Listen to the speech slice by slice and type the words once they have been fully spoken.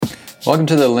Welcome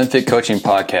to the Olympic Coaching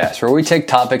Podcast, where we take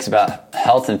topics about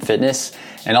health and fitness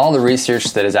and all the research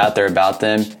that is out there about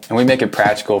them, and we make it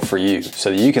practical for you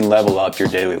so that you can level up your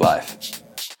daily life.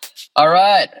 All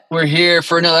right, we're here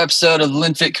for another episode of the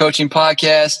Olympic Coaching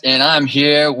Podcast, and I'm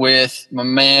here with my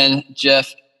man,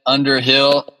 Jeff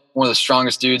Underhill, one of the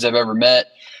strongest dudes I've ever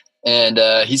met. And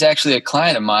he's actually a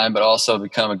client of mine, but also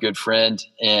become a good friend.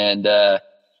 And I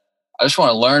just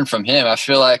want to learn from him. I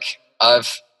feel like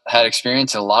I've had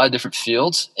experience in a lot of different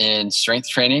fields in strength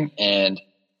training and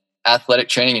athletic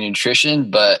training and nutrition,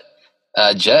 but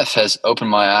Jeff has opened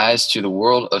my eyes to the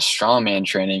world of strongman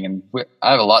training, and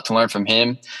I have a lot to learn from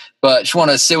him. But just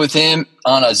want to sit with him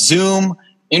on a Zoom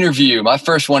interview, my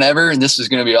first one ever, and this is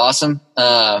going to be awesome.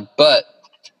 But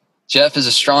Jeff is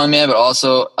a strongman, but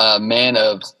also a man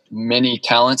of many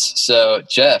talents. So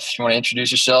Jeff, you want to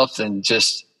introduce yourself and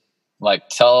just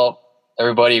tell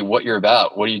everybody what you're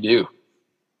about? What do you do?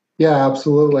 Yeah,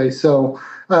 absolutely. So,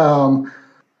 my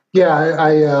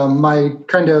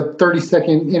kind of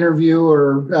 30-second interview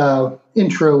or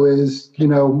intro is,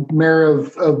 mayor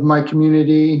of my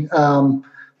community,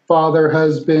 father,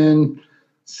 husband,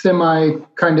 semi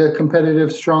kind of competitive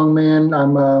strongman.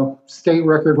 I'm a state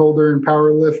record holder in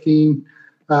powerlifting,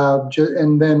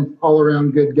 and then all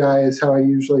around good guy is how I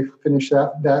usually finish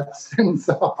that sentence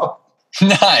off.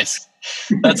 Nice.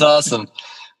 That's awesome.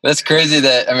 That's crazy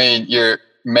that, you're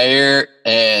mayor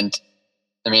and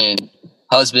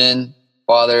husband,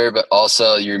 father, but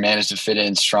also you managed to fit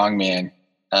in strongman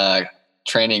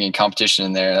training and competition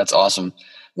in there. That's awesome.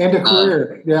 And a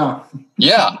career. Yeah.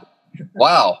 Yeah.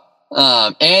 Wow.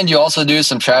 And you also do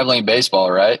some traveling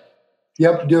baseball, right?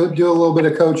 Yep. Do a little bit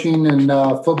of coaching and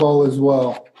football as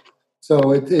well.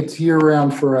 So it's year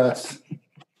round for us.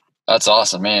 That's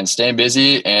awesome, man. Staying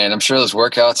busy. And I'm sure those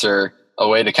workouts are a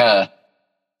way to kind of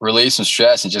release some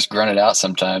stress and just grunt it out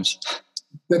sometimes.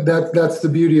 That's the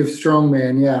beauty of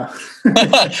strongman. Yeah.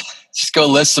 Just go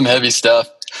lift some heavy stuff.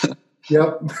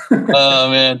 Yep. Oh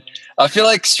man. I feel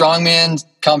like strongman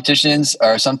competitions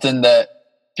are something that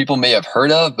people may have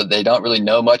heard of, but they don't really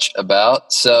know much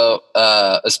about. So,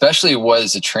 especially what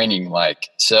is the training like?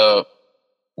 So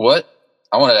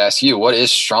I wanted to ask you, what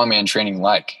is strongman training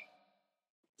like?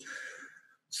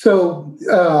 So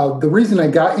the reason I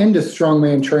got into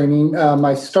strongman training,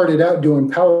 I started out doing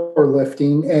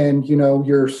powerlifting and,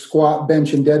 your squat,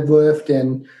 bench, and deadlift.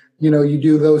 And, you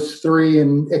do those three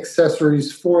and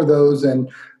accessories for those. And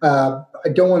I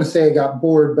don't want to say I got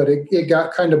bored, but it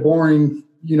got kind of boring,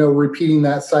 repeating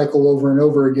that cycle over and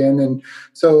over again. And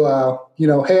so,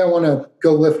 hey, I want to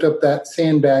go lift up that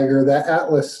sandbag or that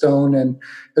Atlas stone. And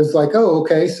it was like, oh,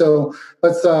 okay, so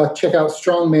let's check out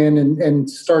strongman and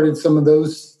started some of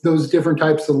those different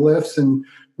types of lifts and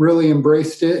really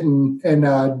embraced it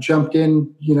and jumped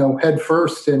in, head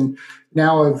first. And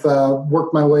now I've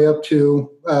worked my way up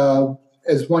to,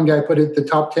 as one guy put it, the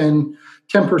top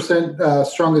 10%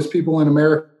 strongest people in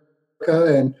America,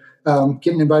 and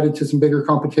getting invited to some bigger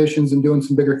competitions and doing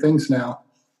some bigger things now,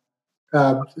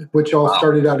 which all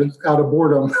started out of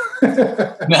boredom.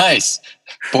 Nice.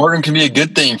 Boredom can be a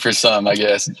good thing for some, I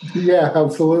guess. Yeah,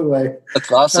 absolutely.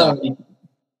 That's awesome.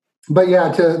 But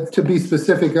yeah, to be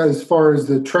specific as far as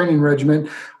the training regimen,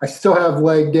 I still have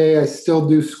leg day. I still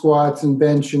do squats and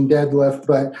bench and deadlift,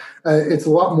 but it's a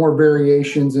lot more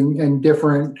variations and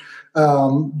different,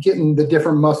 getting the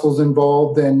different muscles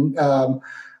involved and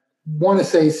want to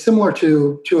say similar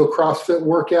to a CrossFit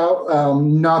workout,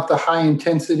 not the high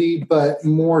intensity, but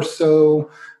more so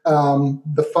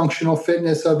the functional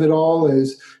fitness of it all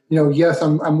is, yes,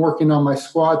 I'm working on my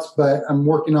squats, but I'm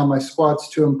working on my squats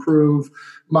to improve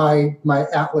my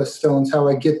Atlas stones, how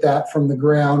I get that from the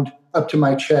ground up to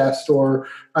my chest, or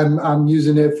I'm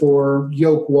using it for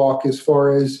yoke walk as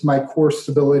far as my core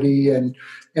stability and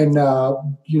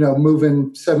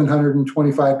moving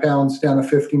 725 pounds down a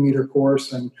 50-meter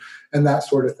course and that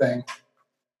sort of thing.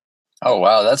 Oh,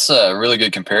 wow. That's a really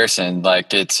good comparison.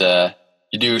 Like it's,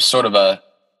 you do sort of a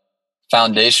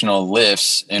foundational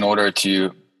lifts in order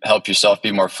to help yourself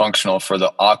be more functional for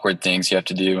the awkward things you have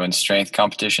to do in strength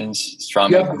competitions,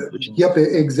 strongman competitions. Yep,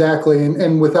 exactly.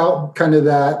 And without kind of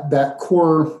that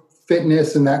core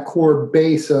fitness and that core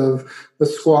base of the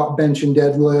squat, bench, and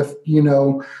deadlift,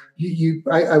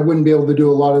 I wouldn't be able to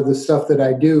do a lot of the stuff that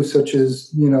I do, such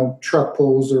as, truck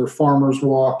pulls or farmer's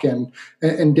walk and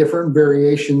different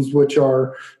variations, which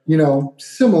are,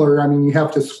 similar. You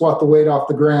have to squat the weight off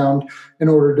the ground in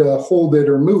order to hold it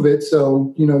or move it.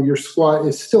 So, your squat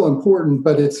is still important,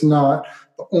 but it's not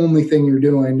the only thing you're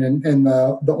doing and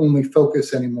the only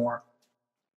focus anymore.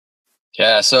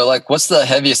 Yeah. So what's the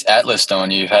heaviest Atlas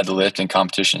stone you've had to lift in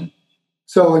competition?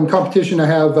 So in competition, I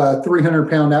have a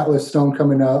 300-pound Atlas stone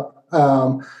coming up.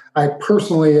 I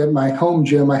personally, at my home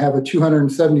gym, I have a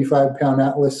 275-pound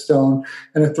Atlas stone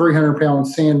and a 300-pound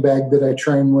sandbag that I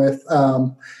train with.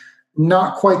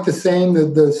 Not quite the same.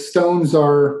 The stones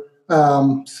are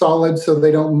solid, so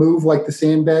they don't move like the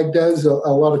sandbag does. A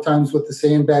lot of times with the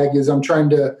sandbag is I'm trying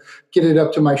to get it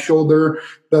up to my shoulder.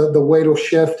 The weight will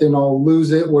shift and I'll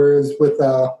lose it, whereas with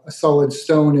a solid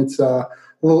stone, it's a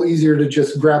little easier to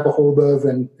just grab a hold of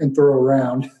and throw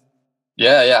around.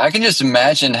 Yeah. I can just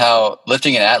imagine how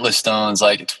lifting an Atlas stone's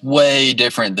like, it's way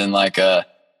different than like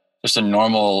just a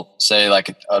normal, say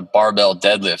like a barbell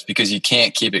deadlift, because you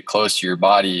can't keep it close to your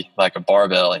body like a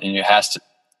barbell, and you have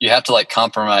to like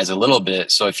compromise a little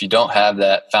bit. So if you don't have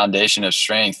that foundation of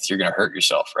strength, you're going to hurt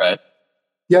yourself, right?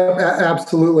 Yeah,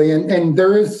 absolutely. And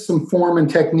there is some form and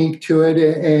technique to it.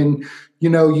 And,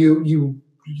 you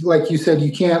like you said,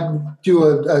 you can't do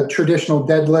a traditional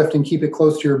deadlift and keep it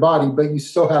close to your body, but you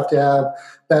still have to have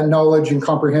that knowledge and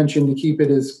comprehension to keep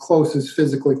it as close as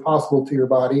physically possible to your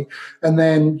body. And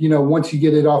then, once you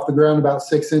get it off the ground about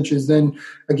 6 inches, then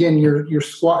again, you're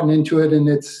squatting into it, and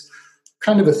it's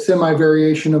kind of a semi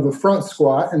variation of a front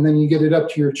squat. And then you get it up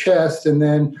to your chest, and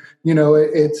then,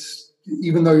 it's,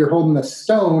 even though you're holding a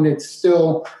stone, it's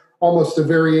still almost a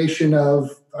variation of,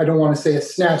 I don't want to say a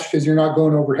snatch because you're not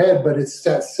going overhead, but it's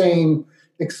that same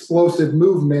explosive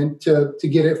movement to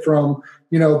get it from,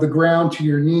 the ground to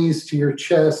your knees, to your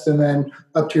chest, and then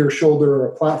up to your shoulder or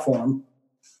a platform.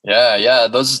 Yeah.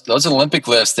 Those Olympic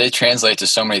lifts, they translate to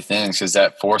so many things because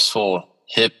that forceful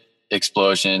hip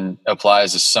explosion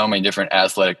applies to so many different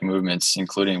athletic movements,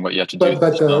 including what you have to do.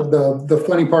 But the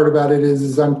funny part about it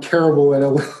is I'm terrible at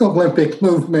Olympic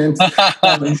movements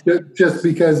just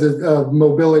because of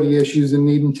mobility issues and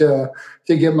needing to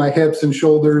get my hips and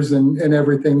shoulders and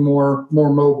everything more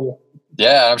mobile.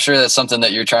 Yeah, I'm sure that's something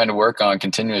that you're trying to work on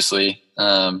continuously.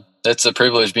 That's a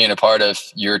privilege being a part of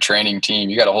your training team.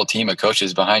 You got a whole team of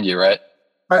coaches behind you, right?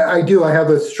 I do. I have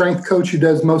a strength coach who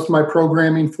does most of my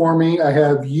programming for me. I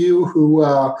have you who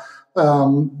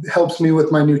helps me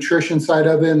with my nutrition side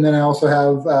of it. And then I also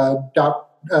have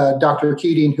Dr.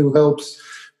 Keating who helps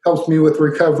me with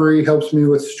recovery, helps me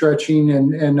with stretching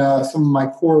and some of my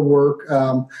core work.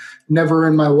 Never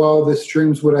in my wildest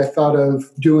dreams would I thought of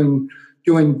doing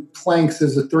planks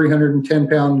as a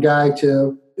 310-pound guy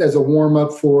as a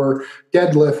warm-up for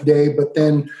deadlift day, but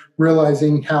then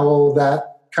realizing how all that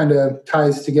kind of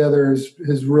ties together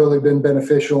has really been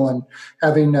beneficial, and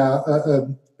having a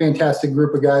fantastic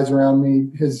group of guys around me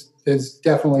has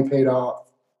definitely paid off.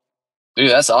 Dude,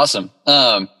 that's awesome.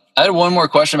 I had one more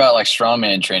question about like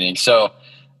strongman training. So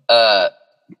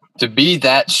to be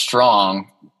that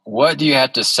strong, what do you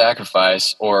have to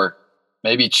sacrifice or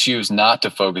maybe choose not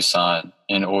to focus on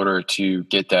in order to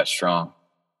get that strong?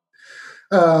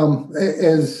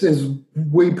 As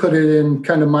we put it in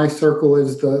kind of my circle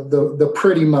is the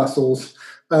pretty muscles.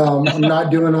 I'm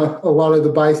not doing a lot of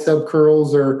the bicep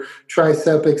curls or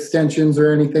tricep extensions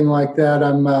or anything like that.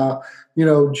 I'm,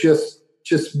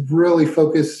 just really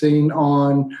focusing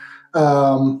on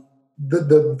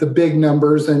the big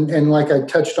numbers. And like I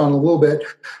touched on a little bit,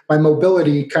 my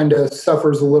mobility kind of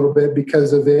suffers a little bit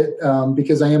because of it,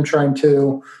 because I am trying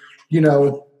to,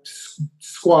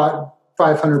 squat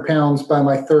 500 pounds by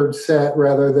my third set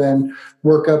rather than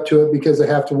work up to it because I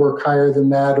have to work higher than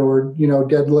that, or,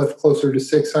 deadlift closer to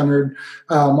 600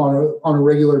 on a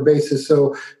regular basis.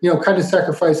 So, kind of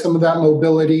sacrifice some of that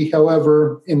mobility.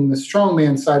 However, in the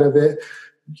strongman side of it,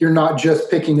 you're not just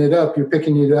picking it up, you're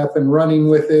picking it up and running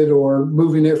with it or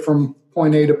moving it from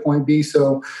point A to point B.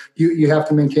 So you have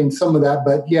to maintain some of that.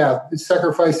 But yeah,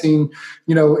 sacrificing,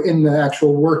 in the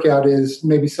actual workout is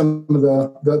maybe some of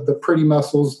the pretty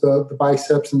muscles, the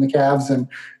biceps and the calves and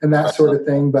that sort of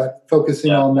thing, but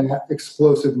focusing on that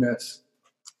explosiveness.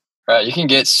 Right. You can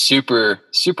get super,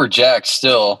 super jacked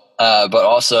still, but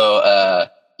also,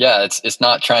 it's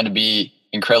not trying to be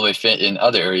incredibly fit in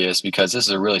other areas because this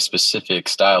is a really specific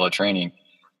style of training.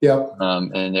 Yep.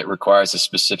 And it requires a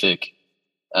specific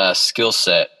skill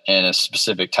set and a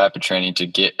specific type of training to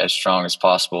get as strong as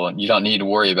possible. And you don't need to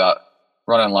worry about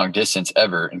running long distance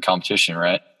ever in competition,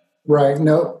 right? Right.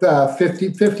 No,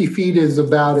 50 feet is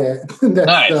about it.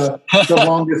 That's nice. The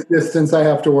longest distance I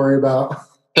have to worry about.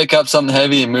 Pick up something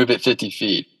heavy and move it 50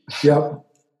 feet. Yep.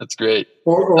 That's great.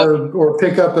 Or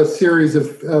pick up a series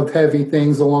of heavy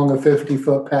things along a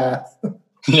 50-foot path.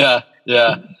 Yeah.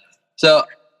 So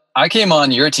I came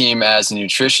on your team as a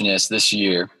nutritionist this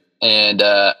year, and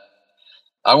I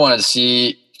wanted to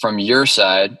see from your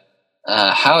side,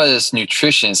 how has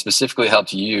nutrition specifically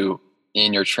helped you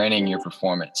in your training, your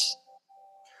performance?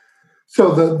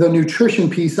 So the nutrition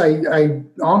piece, I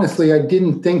honestly, I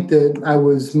didn't think that I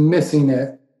was missing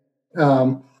it.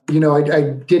 I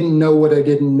didn't know what I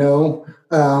didn't know.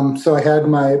 So I had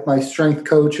my strength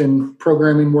coach and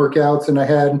programming workouts, and I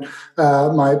had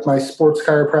my sports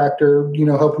chiropractor,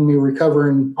 helping me recover.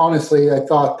 And honestly, I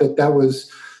thought that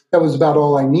was about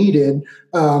all I needed.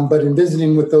 But in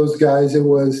visiting with those guys, it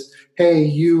was, hey,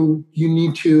 you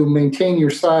need to maintain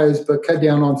your size, but cut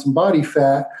down on some body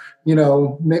fat.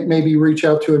 Maybe reach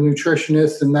out to a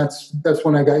nutritionist, and that's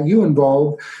when I got you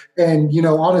involved. And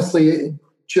honestly,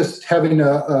 just having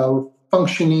a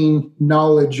functioning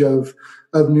knowledge of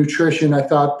nutrition, I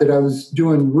thought that I was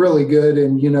doing really good,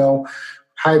 and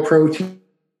high protein,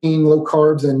 low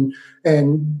carbs, and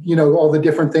all the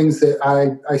different things that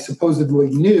I supposedly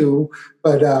knew.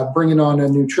 But bringing on a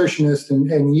nutritionist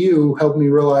and you helped me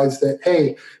realize that,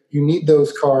 hey, you need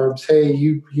those carbs. Hey,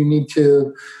 you need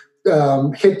to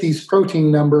hit these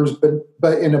protein numbers,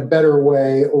 but in a better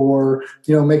way, or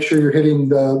make sure you're hitting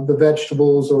the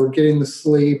vegetables, or getting the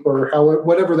sleep, or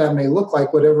whatever that may look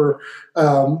like, whatever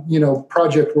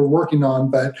project we're working on.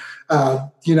 But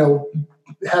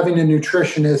having a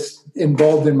nutritionist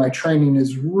involved in my training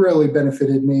has really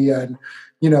benefited me, and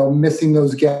missing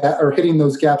those gaps or hitting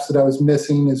those gaps that I was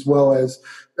missing, as well as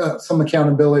some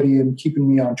accountability and keeping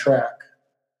me on track.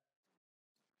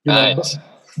 Nice.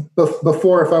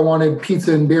 Before, if I wanted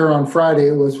pizza and beer on Friday,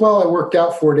 it was, well, I worked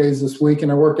out 4 days this week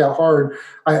and I worked out hard.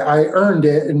 I earned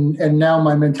it. And now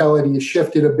my mentality has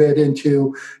shifted a bit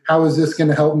into, how is this going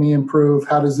to help me improve?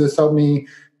 How does this help me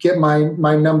get my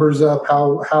numbers up?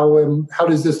 How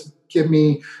does this get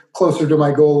me closer to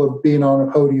my goal of being on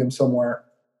a podium somewhere?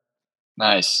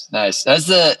 Nice.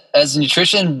 Has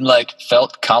nutrition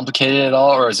felt complicated at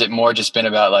all, or has it more just been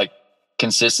about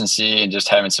consistency and just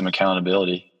having some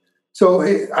accountability? So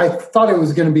I thought it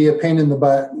was going to be a pain in the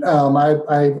butt.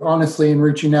 I honestly, in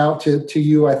reaching out to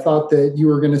you, I thought that you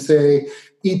were going to say,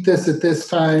 eat this at this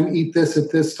time, eat this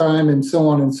at this time, and so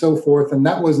on and so forth. And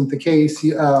that wasn't the case.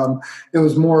 It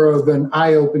was more of an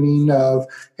eye-opening of,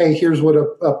 hey, here's what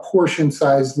a portion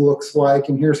size looks like,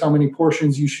 and here's how many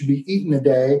portions you should be eating a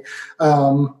day.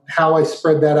 How I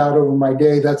spread that out over my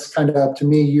day, that's kind of up to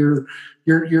me. You're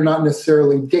not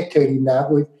necessarily dictating that.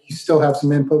 You still have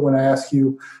some input when I ask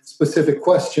you specific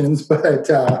questions, but I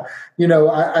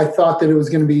thought that it was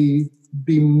going to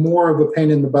be more of a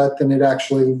pain in the butt than it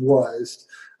actually was.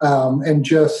 And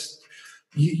just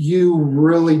you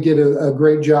really did a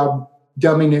great job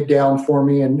dumbing it down for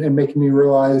me and making me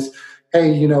realize,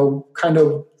 hey, kind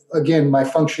of, again, my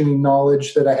functioning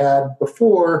knowledge that I had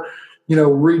before,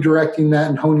 redirecting that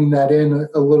and honing that in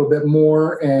a little bit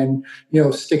more, and,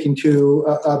 sticking to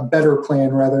a better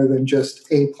plan rather than just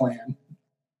a plan.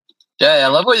 Yeah, I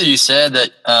love what you said,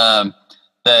 that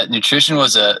that nutrition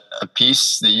was a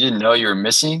piece that you didn't know you were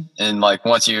missing. And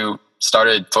once you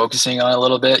started focusing on it a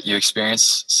little bit, you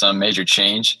experienced some major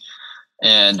change.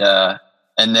 And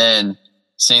then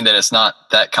seeing that it's not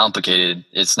that complicated.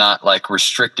 It's not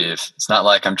restrictive. It's not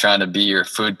like I'm trying to be your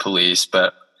food police,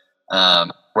 but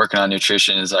working on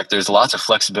nutrition is there's lots of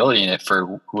flexibility in it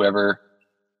for whoever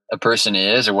a person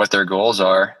is or what their goals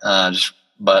are.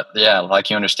 But yeah,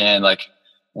 you understand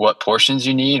what portions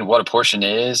you need and what a portion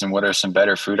is and what are some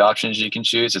better food options you can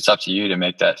choose. It's up to you to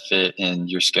make that fit in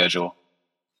your schedule.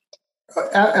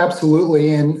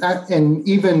 Absolutely. And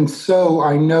even so,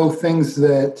 I know things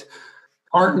that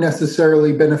aren't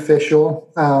necessarily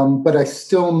beneficial, but I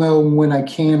still know when I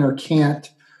can or can't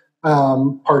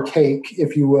partake,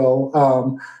 if you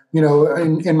will.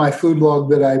 In my food log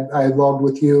that I logged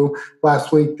with you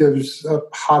last week, there's a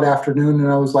hot afternoon,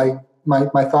 and I was like,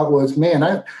 my thought was, man,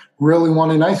 I really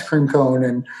want an ice cream cone.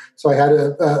 And so I had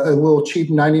a little cheap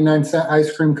 99-cent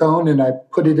ice cream cone, and I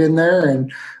put it in there,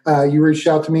 and you reached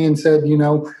out to me and said,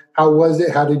 how was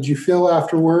it? How did you feel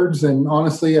afterwards? And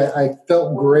honestly, I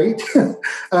felt great.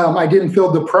 I didn't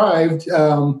feel deprived.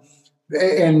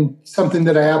 And something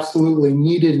that I absolutely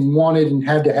needed and wanted and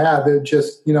had to have. It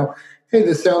just, hey,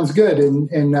 this sounds good.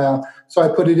 And so I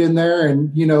put it in there,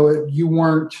 and,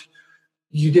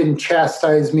 you didn't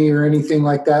chastise me or anything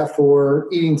like that for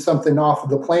eating something off of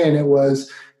the plan. It was,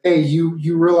 hey,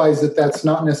 you realize that that's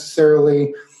not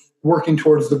necessarily working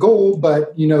towards the goal,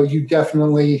 but you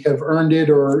definitely have earned it,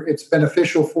 or it's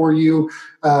beneficial for you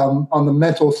on the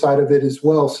mental side of it as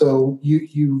well. So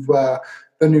you've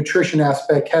the nutrition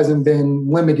aspect hasn't been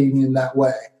limiting in that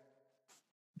way.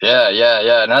 Yeah.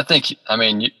 And I think,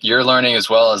 you're learning as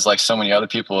well as so many other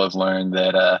people have learned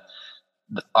that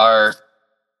our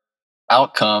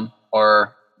outcome,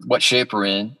 or what shape we're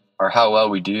in, or how well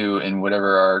we do in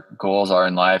whatever our goals are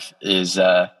in life, is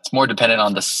it's more dependent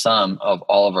on the sum of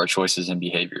all of our choices and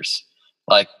behaviors.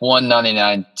 like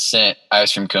 1.99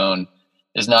 ice cream cone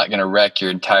is not going to wreck your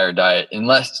entire diet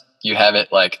unless you have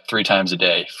it like 3 times a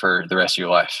day for the rest of your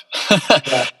life.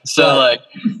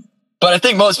 But I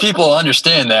think most people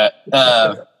understand that.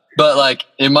 But like,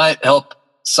 it might help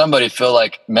somebody feel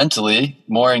like mentally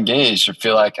more engaged or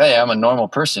feel like, hey, I'm a normal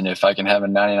person. If I can have a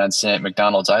 99-cent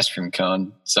McDonald's ice cream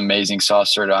cone, it's amazing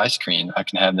soft serve ice cream. I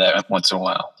can have that once in a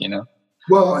while, you know?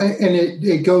 Well, and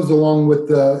it goes along with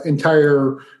the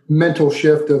entire mental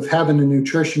shift of having a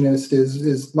nutritionist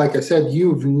is like I said,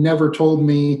 you've never told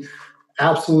me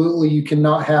absolutely you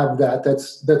cannot have that.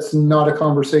 That's not a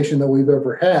conversation that we've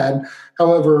ever had.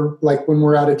 However, like when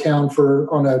we're out of town for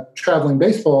traveling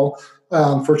baseball,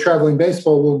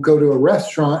 we'll go to a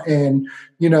restaurant and,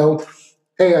 you know,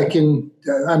 hey,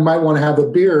 I might want to have a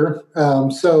beer.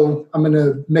 So I'm going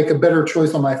to make a better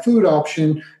choice on my food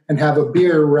option and have a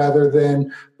beer rather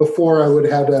than before I would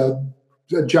have a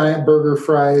giant burger,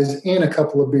 fries, and a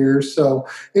couple of beers. So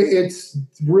it's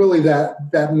really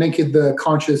that making the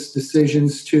conscious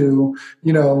decisions to,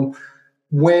 you know,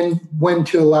 when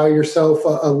to allow yourself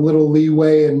a little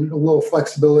leeway and a little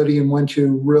flexibility and when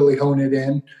to really hone it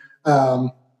in.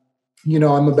 You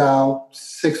know, I'm about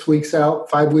 5 weeks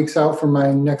out from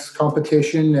my next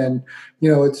competition. And,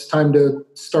 you know, it's time to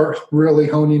start really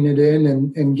honing it in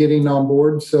and getting on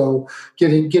board. So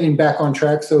getting back on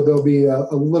track. So there'll be a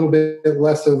little bit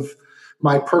less of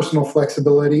my personal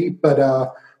flexibility,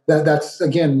 but that's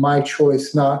again, my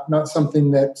choice, not something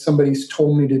that somebody's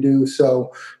told me to do.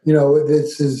 So, you know,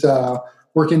 this is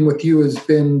working with you has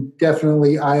been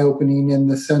definitely eye-opening in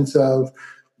the sense of,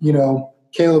 you know,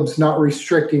 Caleb's not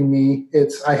restricting me.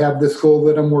 I have this goal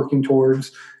that I'm working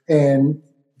towards, and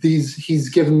he's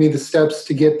given me the steps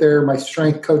to get there. My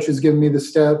strength coach has given me the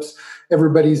steps.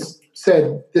 Everybody's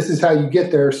said, this is how you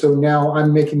get there. So now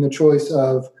I'm making the choice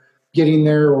of getting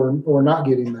there or not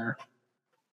getting there.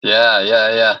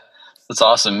 Yeah. That's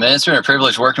awesome, man. It's been a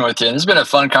privilege working with you. And it's been a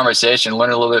fun conversation,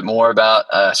 learning a little bit more about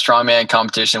strongman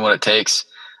competition, what it takes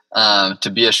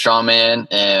to be a strongman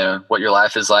and what your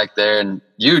life is like there. And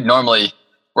you normally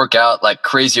work out like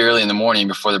crazy early in the morning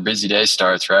before the busy day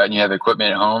starts, right? And you have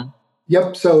equipment at home?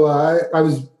 Yep. So I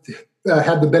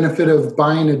had the benefit of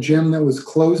buying a gym that was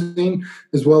closing,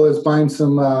 as well as buying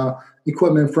some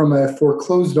equipment from a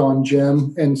foreclosed on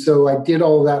gym. And so I did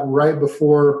all that right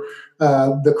before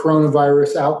the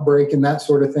coronavirus outbreak and that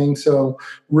sort of thing. So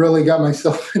really got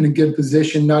myself in a good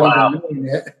position, not even knowing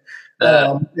it.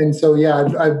 And so, yeah,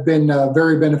 I've been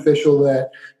very beneficial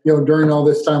that, you know, during all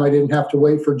this time, I didn't have to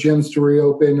wait for gyms to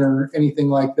reopen or anything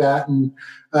like that. And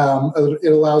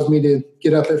it allows me to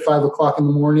get up at 5 o'clock in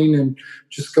the morning and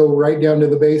just go right down to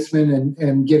the basement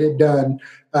and get it done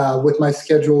with my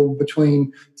schedule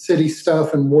between city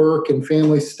stuff and work and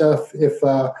family stuff. If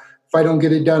I don't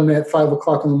get it done at 5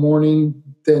 o'clock in the morning,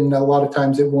 then a lot of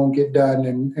times it won't get done.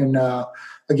 And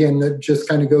again, that just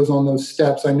kind of goes on those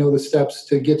steps. I know the steps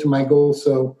to get to my goal,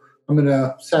 so I'm going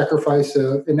to sacrifice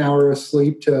an hour of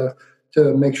sleep to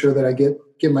make sure that I get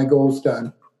my goals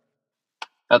done.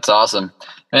 That's awesome.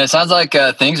 And it sounds like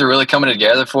things are really coming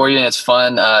together for you, and it's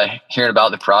fun hearing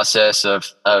about the process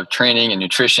of training and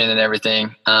nutrition and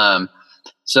everything.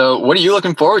 So what are you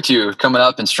looking forward to coming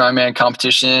up in strongman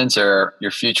competitions or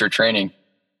your future training?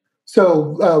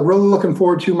 So really looking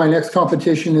forward to my next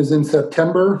competition is in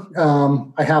September.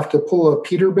 I have to pull a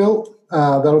Peterbilt.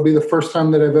 That'll be the first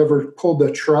time that I've ever pulled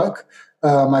a truck.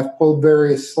 I've pulled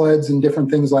various sleds and different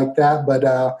things like that, but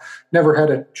never had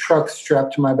a truck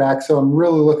strapped to my back. So I'm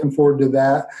really looking forward to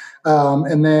that.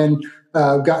 And then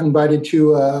got invited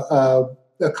to a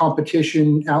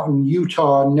competition out in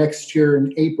Utah next year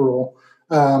in April.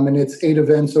 And it's 8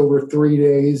 events over 3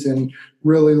 days, and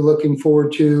really looking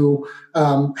forward to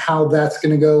how that's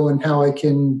going to go and how I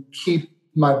can keep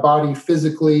my body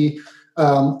physically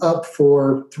up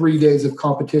for 3 days of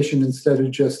competition instead of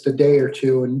just a day or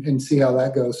two, and see how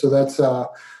that goes. So that's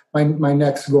my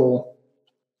next goal.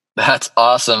 That's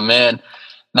awesome, man.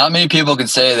 Not many people can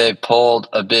say they pulled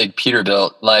a big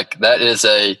Peterbilt. Like, that is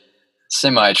a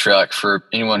semi truck. For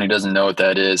anyone who doesn't know what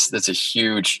that is, that's a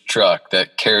huge truck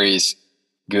that carries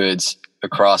goods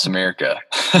across America.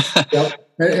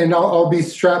 Yep. And I'll be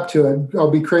strapped to it.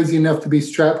 I'll be crazy enough to be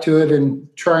strapped to it and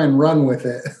try and run with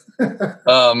it.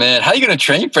 Oh man, how are you going to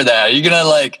train for that? Are you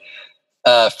going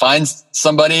to find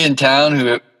somebody in town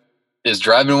who is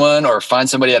driving one, or find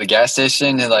somebody at a gas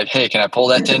station and like, hey, can I pull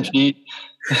that 10 feet?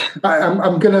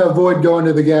 I'm going to avoid going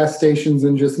to the gas stations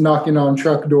and just knocking on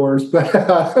truck doors, but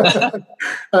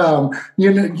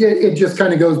it just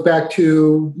kind of goes back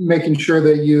to making sure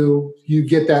that you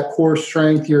get that core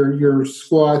strength, your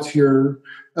squats, your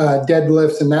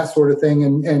deadlifts and that sort of thing,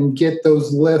 and get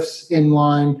those lifts in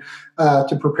line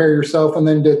to prepare yourself. And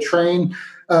then to train,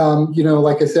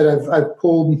 like I said, I've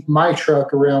pulled my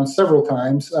truck around several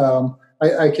times.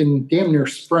 I can damn near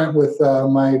sprint with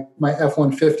my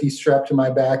F-150 strapped to my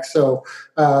back. So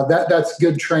that's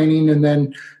good training. And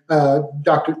then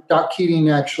Doc Keating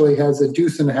actually has a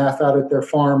deuce and a half out at their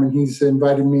farm, and he's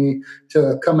invited me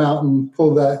to come out and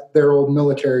pull their old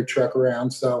military truck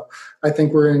around. So I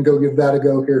think we're going to go give that a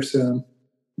go here soon.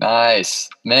 Nice,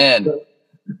 man.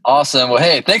 Awesome. Well,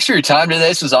 hey, thanks for your time today.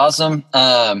 This was awesome.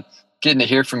 Getting to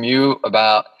hear from you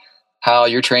about how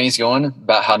your training's going,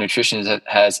 about how nutrition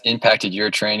has impacted your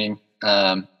training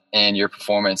and your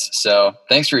performance. So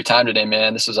thanks for your time today,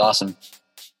 man. This was awesome.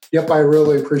 Yep, I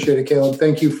really appreciate it, Caleb.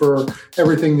 Thank you for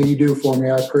everything that you do for me.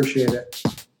 I appreciate it.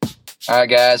 All right,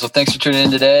 guys. Well, thanks for tuning in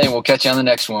today, and we'll catch you on the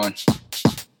next one.